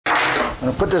I'm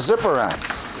going to put the zipper on.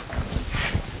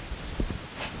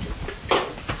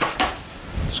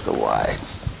 Let's go wide.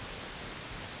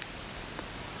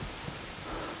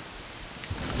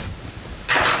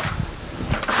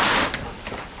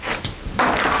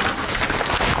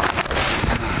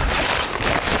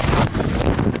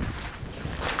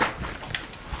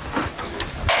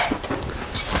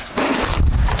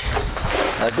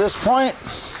 At this point,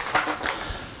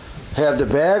 have the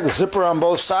bag, the zipper on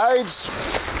both sides.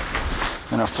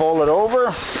 I'm going to fold it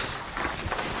over.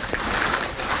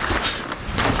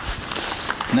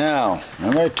 Now,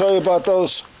 I'm going to tell you about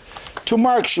those 2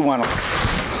 marks you want to.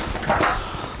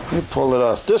 You pull it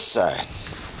off this side.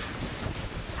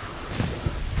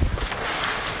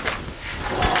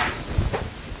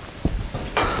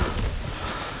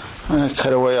 I'm going to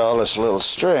cut away all this little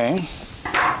string.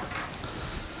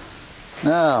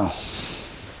 Now,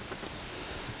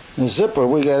 the zipper,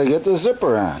 we got to get the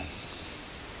zipper on.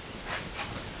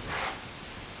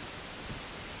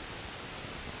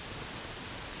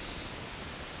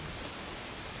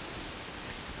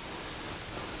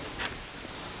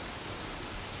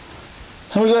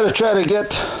 And we got to try to get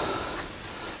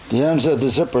the ends of the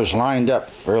zippers lined up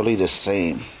fairly the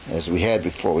same as we had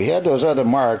before. We had those other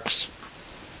marks.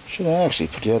 Should I actually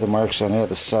put the other marks on the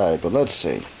other side, but let's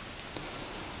see.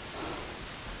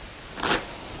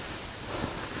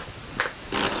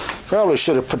 Probably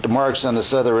should have put the marks on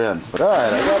this other end. But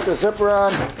alright, I got the zipper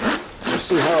on. Let's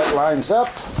see how it lines up.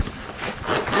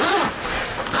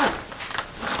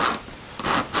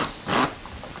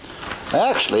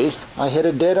 Actually, I hit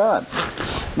it dead on.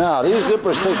 Now, these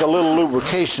zippers take a little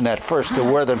lubrication at first to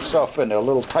wear themselves in. They're a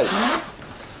little tight.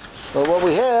 But what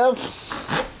we have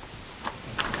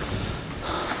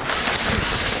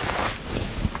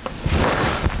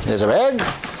is a bag,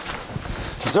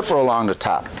 zipper along the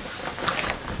top.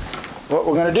 What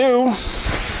we're going to do,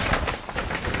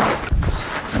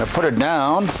 I'm going to put it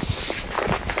down.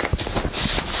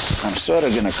 I'm sort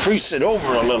of going to crease it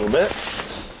over a little bit.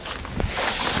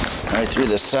 Right through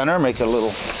the center, make it a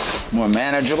little more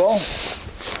manageable.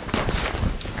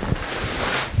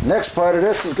 Next part of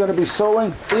this is going to be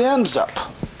sewing the ends up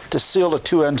to seal the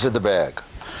 2 ends of the bag.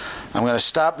 I'm going to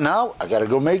stop now. I got to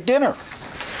go make dinner.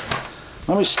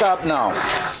 Let me stop now.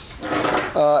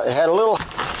 It had a little,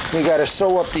 we got to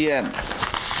sew up the end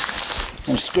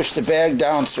and squish the bag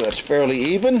down so it's fairly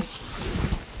even.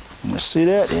 You see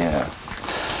that? Yeah.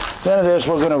 Then it is,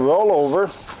 we're going to roll over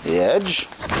the edge.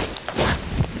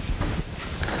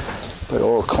 Put a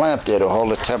little clamp there to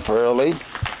hold it temporarily.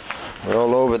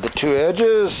 Roll over the 2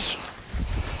 edges.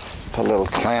 Put a little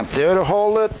clamp there to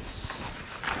hold it.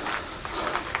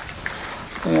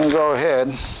 I'm going to go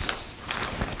ahead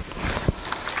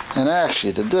and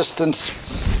actually the distance,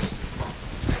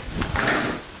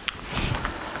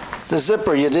 the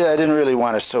zipper I didn't really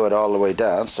want to sew it all the way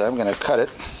down, so I'm going to cut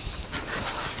it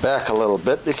back a little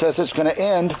bit because it's going to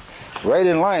end right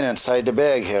in line inside the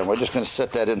bag here. We're just going to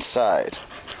set that inside.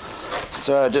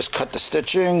 So I just cut the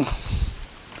stitching.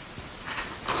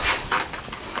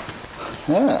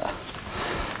 Yeah,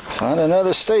 found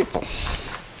another staple.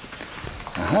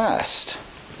 Aha.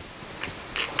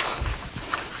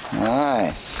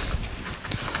 Alright.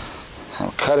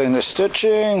 I'm cutting the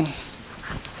stitching.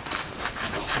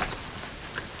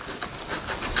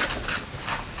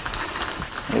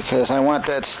 Because I want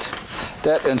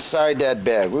that inside that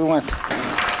bag. We want,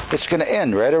 it's going to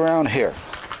end right around here.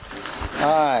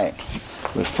 Alright.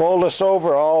 We fold this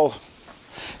over all,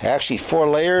 actually 4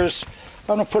 layers.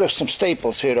 I'm going to put some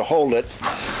staples here to hold it.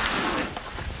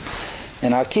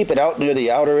 And I'll keep it out near the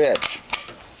outer edge.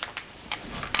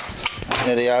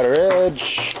 Near the outer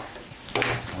edge.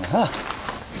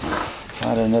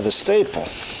 Found another staple.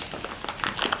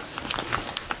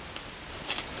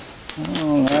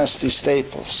 Oh, nasty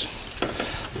staples.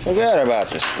 Forgot about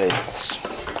the staples.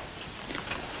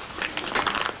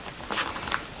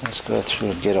 Let's go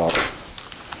through and get all the...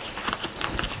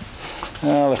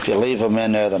 Well, if you leave them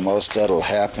in there, the most that'll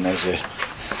happen is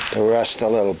they rust a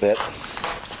little bit.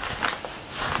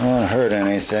 Won't hurt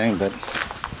anything, but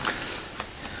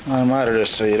I want them out of this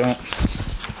so you don't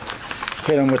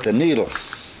hit them with the needle.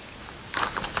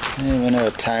 Even though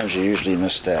at times you usually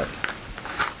miss that.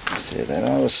 Let's see, that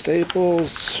all the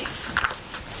staples.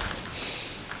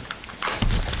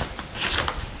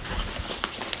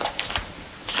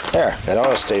 There, got all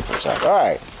the staples out.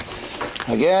 Alright,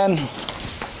 again,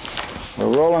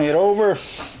 we're rolling it over.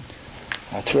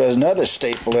 I threw another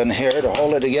staple in here to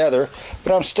hold it together,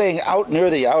 but I'm staying out near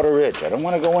the outer edge. I don't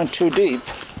want to go in too deep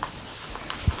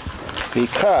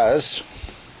because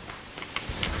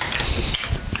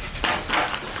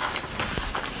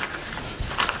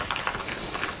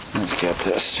let's Let's get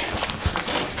this.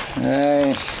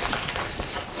 Right.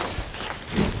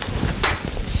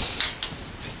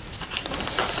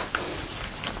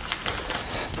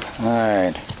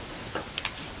 Alright.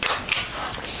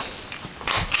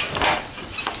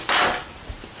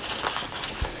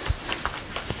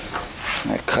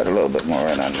 I cut a little bit more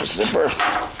in on the zipper.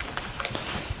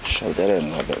 Shove that in a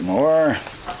little bit more.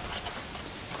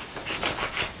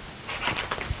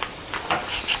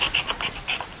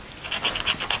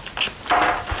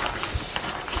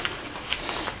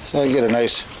 So I get a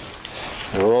nice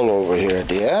roll over here at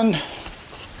the end.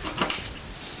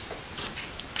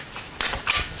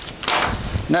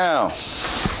 Now,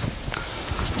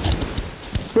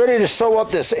 ready to sew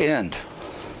up this end.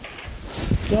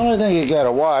 The only thing you got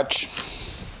to watch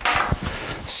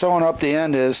sewing up the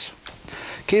end is,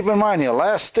 keep in mind your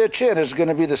last stitch in is going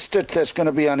to be the stitch that's going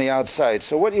to be on the outside.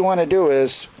 So what you want to do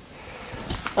is,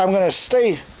 I'm going to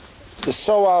stay the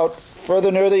sew out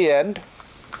further near the end.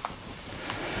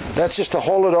 That's just to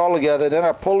hold it all together. Then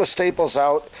I pull the staples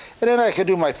out, and then I can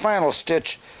do my final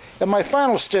stitch. And my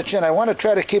final stitch in, I want to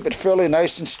try to keep it fairly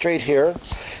nice and straight here.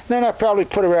 And then I probably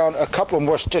put around a couple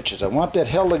more stitches. I want that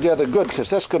held together good, because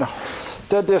that's going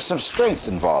to, there's some strength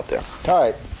involved there. All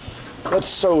right, let's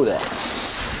sew that.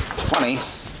 Funny,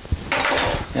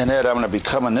 and then I'm going to be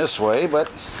coming this way, but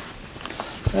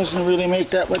it doesn't really make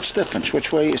that much difference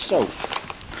which way you sew,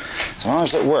 as long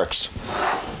as it works.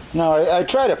 Now I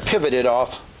try to pivot it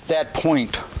off that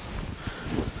point.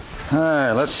 All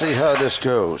right, let's see how this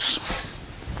goes.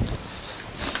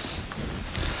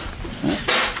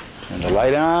 Turn the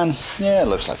light on. Yeah, it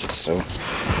looks like it's sewn.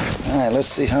 All right, let's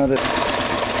see how this.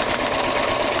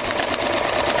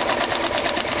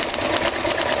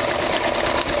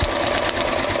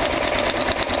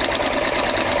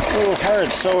 A little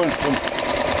hard sewing from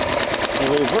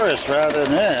the reverse rather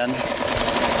than end.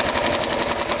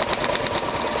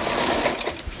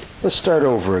 Let's start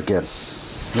over again.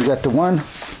 We got the one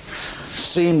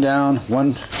seam down,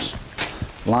 one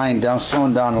line down,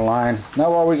 sewing down the line.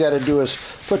 Now all we got to do is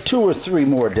put 2 or 3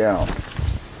 more down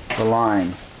the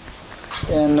line.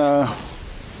 And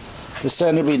this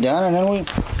end will be done, and then we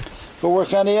go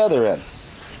work on the other end.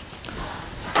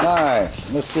 Alright,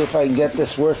 let's see if I can get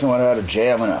this working without it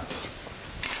jamming up.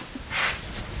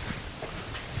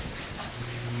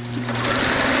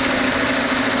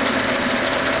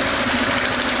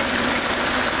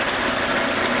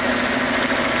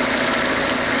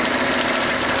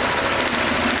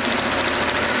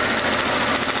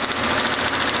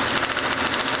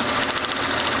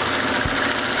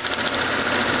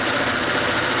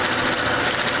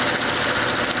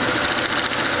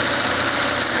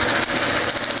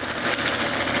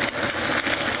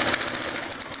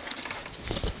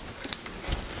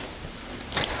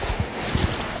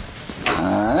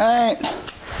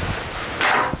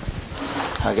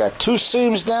 I got 2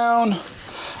 seams down.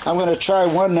 I'm going to try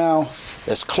one now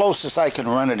as close as I can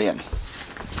run it in.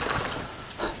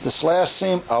 This last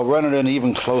seam, I'll run it in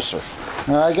even closer.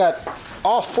 Now I got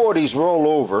all 4 of these roll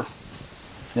over,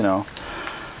 you know.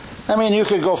 I mean, you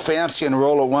could go fancy and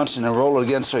roll it once and then roll it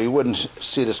again so you wouldn't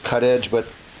see this cut edge, but,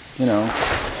 you know,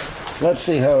 let's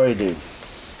see how I do.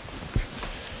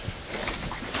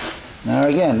 Now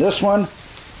again, this one,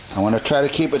 I want to try to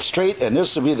keep it straight, and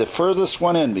this will be the furthest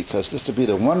one in, because this will be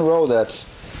the one row that's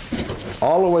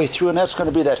all the way through, and that's going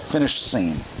to be that finished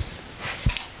seam.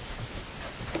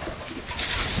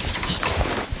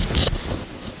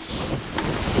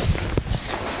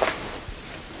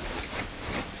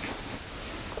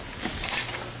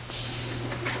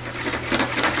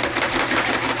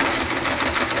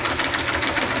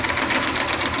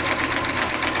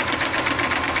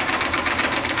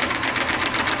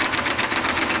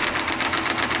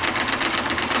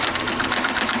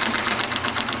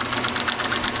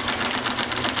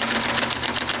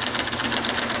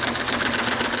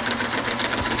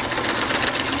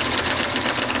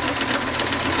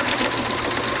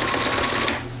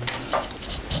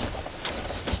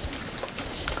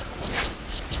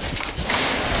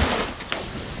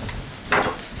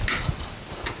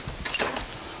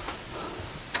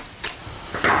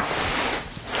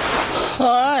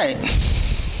 Alright,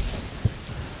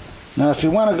 now if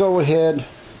you want to go ahead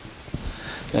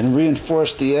and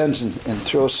reinforce the ends and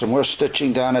throw some more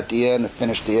stitching down at the end to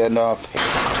finish the end off,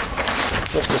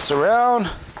 flip this around,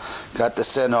 got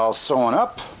this end all sewn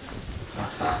up.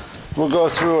 We'll go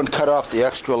through and cut off the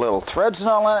extra little threads and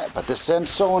all that, but this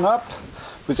end's sewn up.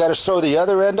 We got to sew the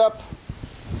other end up,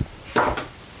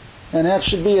 and that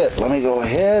should be it. Let me go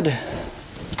ahead.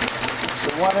 So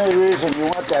one of the reasons you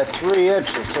want that 3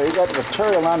 inches, so you got the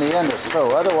material on the end to sew.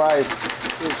 Otherwise,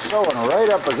 You're sewing right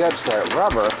up against that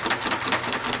rubber.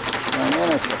 And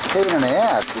then it's a pain in the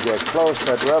ass to get close.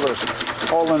 That rubber's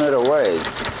holding it away.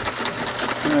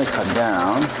 Let me come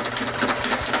down.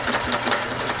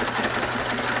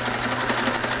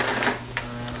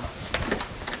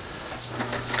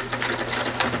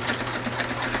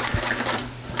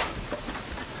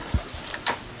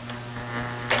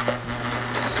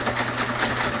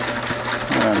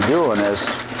 What I'm doing is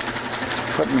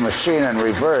putting the machine in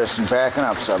reverse and backing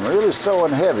up. So I'm really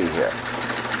sewing heavy here.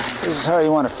 This is how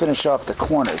you want to finish off the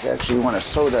corners. Actually, you want to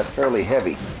sew that fairly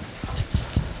heavy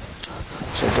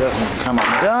so it doesn't come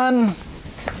undone.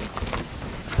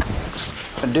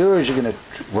 What you do is you're going to,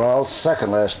 well,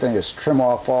 second last thing is trim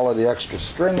off all of the extra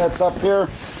string that's up here.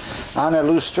 On that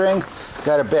loose string,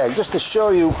 got a bag. Just to show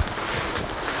you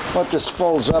what this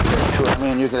folds up into. I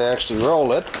mean, you could actually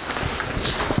roll it.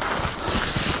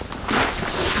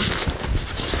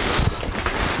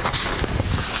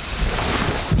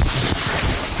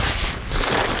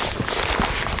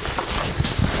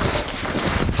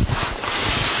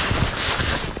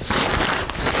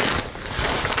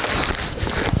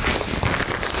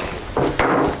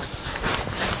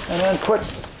 And then put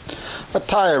a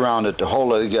tie around it to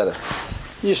hold it together.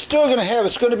 You're still going to have,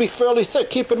 it's going to be fairly thick.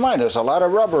 Keep in mind, there's a lot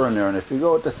of rubber in there, and if you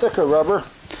go with the thicker rubber,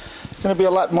 there's going to be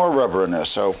a lot more rubber in there,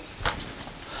 so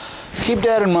keep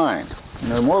that in mind. You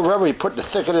know, the more rubber you put, the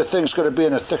thicker the thing's going to be,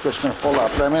 and the thicker it's going to fall out.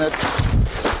 But I mean,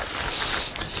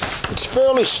 it's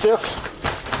fairly stiff.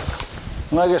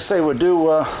 And like I say, we'll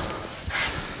do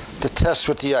the test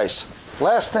with the ice.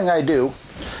 Last thing I do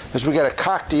is we got to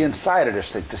cock the inside of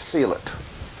this thing to seal it.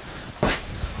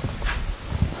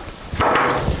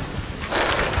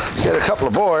 Get a couple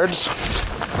of boards,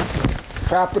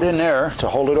 prop it in there to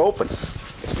hold it open.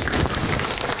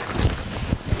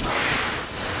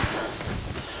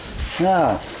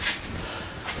 Now,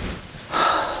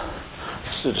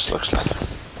 see what this looks like.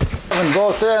 On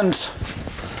both ends,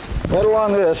 right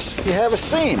along this, you have a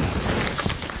seam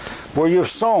where you've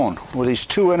sewn, where these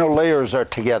two inner layers are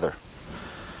together.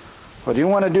 What you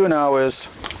want to do now is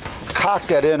cock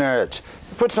that inner edge.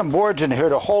 Put some boards in here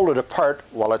to hold it apart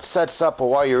while it sets up or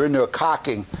while you're in there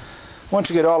cocking. Once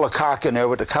you get all the cock in there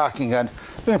with the cocking gun,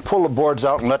 you can pull the boards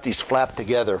out and let these flap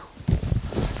together.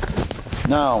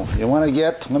 Now, you want to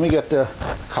get, let me get the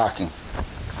cocking.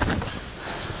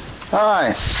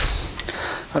 Alright,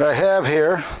 what I have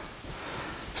here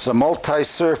is a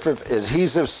multi-surface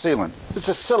adhesive sealant. It's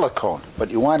a silicone, but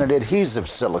you want an adhesive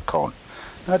silicone.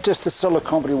 Not just a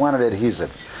silicone, but you want it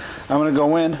adhesive. I'm going to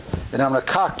go in and I'm going to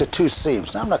cock the two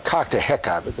seams. Now I'm going to cock the heck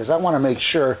out of it because I want to make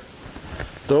sure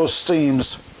those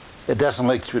seams, it doesn't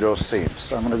leak through those seams.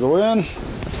 So I'm going to go in.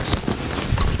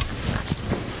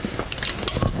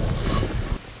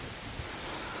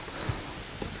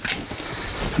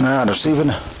 Now there's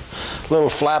even a little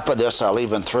flap of this. I'll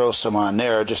even throw some on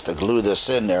there just to glue this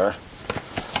in there.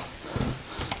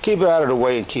 Keep it out of the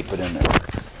way and keep it in there.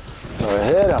 Go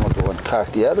ahead, I'm going to go and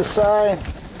cock the other side.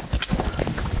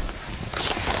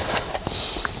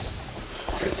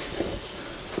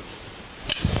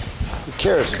 Who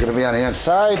cares? It's going to be on the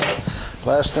inside.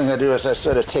 Last thing I do is I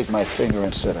sort of take my finger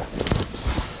and sort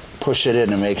of push it in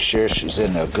to make sure she's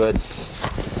in there good.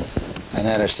 And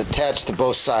then it's attached to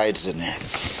both sides in there.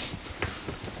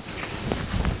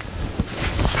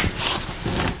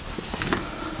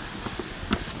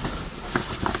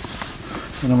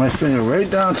 And my finger right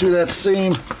down through that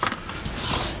seam.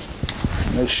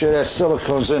 Make sure that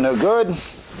silicone's in there good.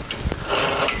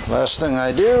 Last thing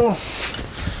I do,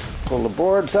 pull the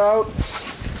boards out.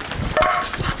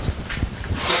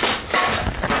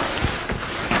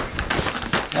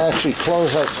 Actually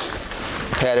close it,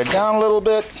 pat it down a little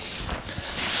bit,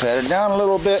 pat it down a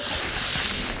little bit,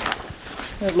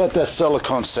 and let that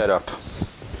silicone set up.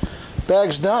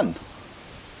 Bag's done.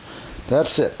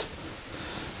 That's it.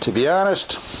 To be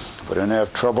honest, I didn't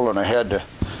have trouble, and I had to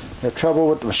have trouble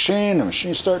with the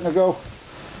machine's starting to go.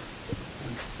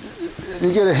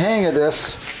 You get a hang of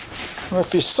this, well,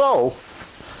 if you sew,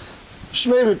 you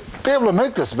should maybe be able to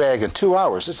make this bag in 2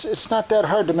 hours. It's not that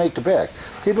hard to make the bag.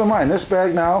 Keep in mind, this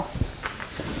bag now,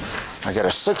 I got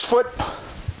a 6 foot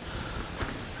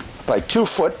by 2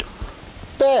 foot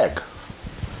bag.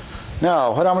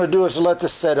 Now, what I'm going to do is let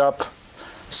this set up.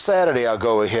 Saturday I'll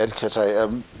go ahead, because I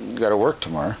got to work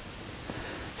tomorrow.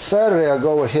 Saturday I'll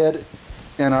go ahead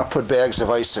and I'll put bags of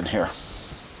ice in here.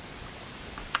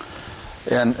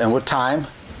 And with time,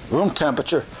 room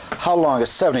temperature, how long,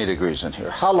 it's 70 degrees in here,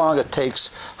 how long it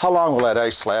takes, how long will that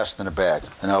ice last in a bag,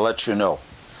 and I'll let you know.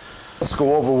 Let's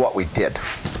go over what we did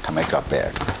to make our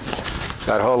bag.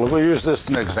 We'll use this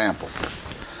as an example.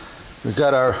 We've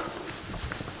got our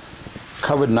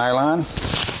covered nylon.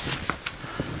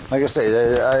 Like I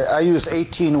say, I use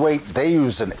 18 weight. They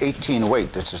use an 18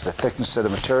 weight. This is the thickness of the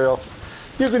material.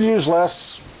 You can use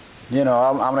less. You know,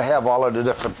 I'm going to have all of the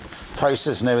different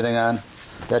prices and everything on.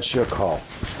 That's your call.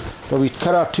 But we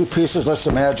cut out 2 pieces. Let's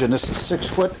imagine this is 6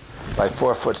 foot by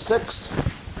 4 foot 6.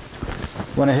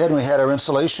 Went ahead and we had our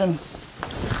insulation.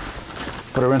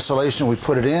 Put our insulation, we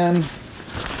put it in.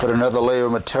 Put another layer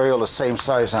of material the same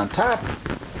size on top.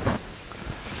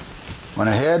 Went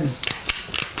ahead,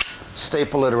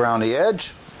 staple it around the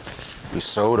edge. We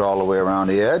sewed all the way around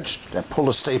the edge. Then pull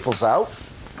the staples out.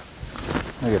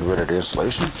 I get rid of the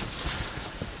insulation.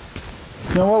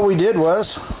 Now what we did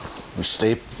was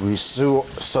we sewed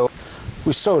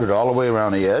it all the way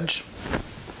around the edge.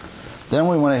 Then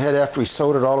we went ahead after we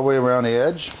sewed it all the way around the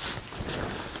edge.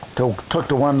 Took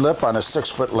the one lip on a 6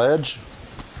 foot ledge,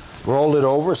 rolled it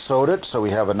over, sewed it so we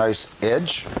have a nice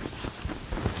edge.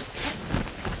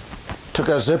 Took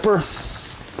our zipper,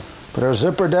 put our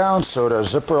zipper down, sewed our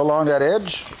zipper along that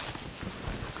edge.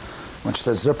 Once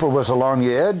the zipper was along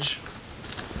the edge,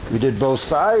 we did both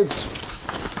sides,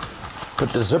 put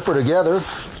the zipper together,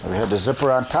 so we had the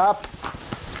zipper on top,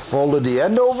 folded the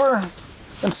end over,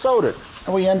 and sewed it.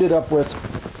 And we ended up with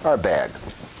our bag.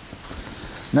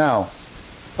 Now,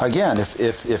 again,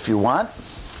 if you want,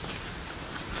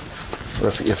 or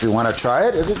if you want to try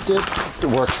it, it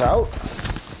works out.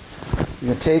 You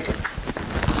can take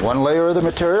one layer of the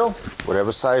material,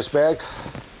 whatever size bag.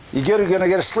 You're going to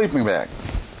get a sleeping bag.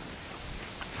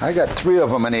 I got 3 of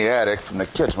them in the attic from the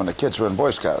kids when the kids were in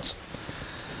Boy Scouts.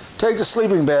 Take the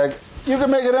sleeping bag. You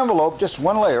can make an envelope, just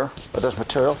one layer of this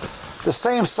material, the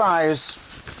same size.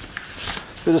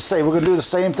 We're going to do the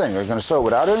same thing. We're going to sew it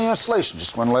without any insulation,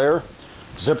 just one layer.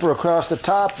 Zipper across the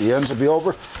top, the ends will be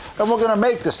over. And we're going to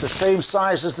make this the same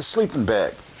size as the sleeping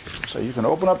bag. So you can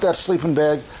open up that sleeping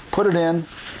bag, put it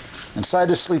inside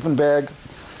the sleeping bag.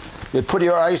 You put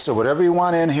your ice or whatever you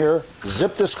want in here,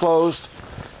 zip this closed,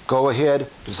 go ahead,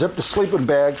 zip the sleeping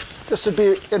bag. This would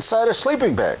be inside a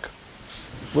sleeping bag,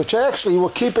 which actually will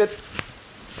keep it,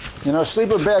 you know, a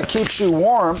sleeping bag keeps you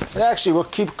warm. It actually will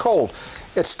keep cold.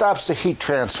 It stops the heat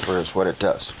transfer is what it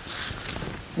does.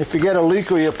 If you get a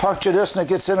leak or you puncture this and it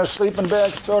gets in a sleeping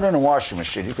bag, throw it in a washing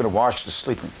machine. You can wash the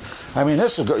sleeping. I mean,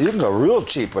 you can go real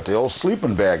cheap with the old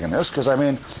sleeping bag in this, because I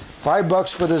mean,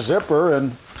 $5 for the zipper,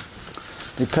 and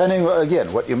depending,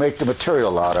 again, what you make the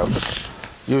material out of,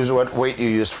 use what weight you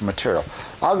use for material.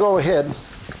 I'll go ahead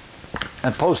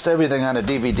and post everything on a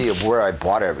DVD of where I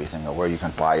bought everything or where you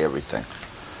can buy everything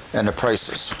and the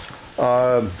prices.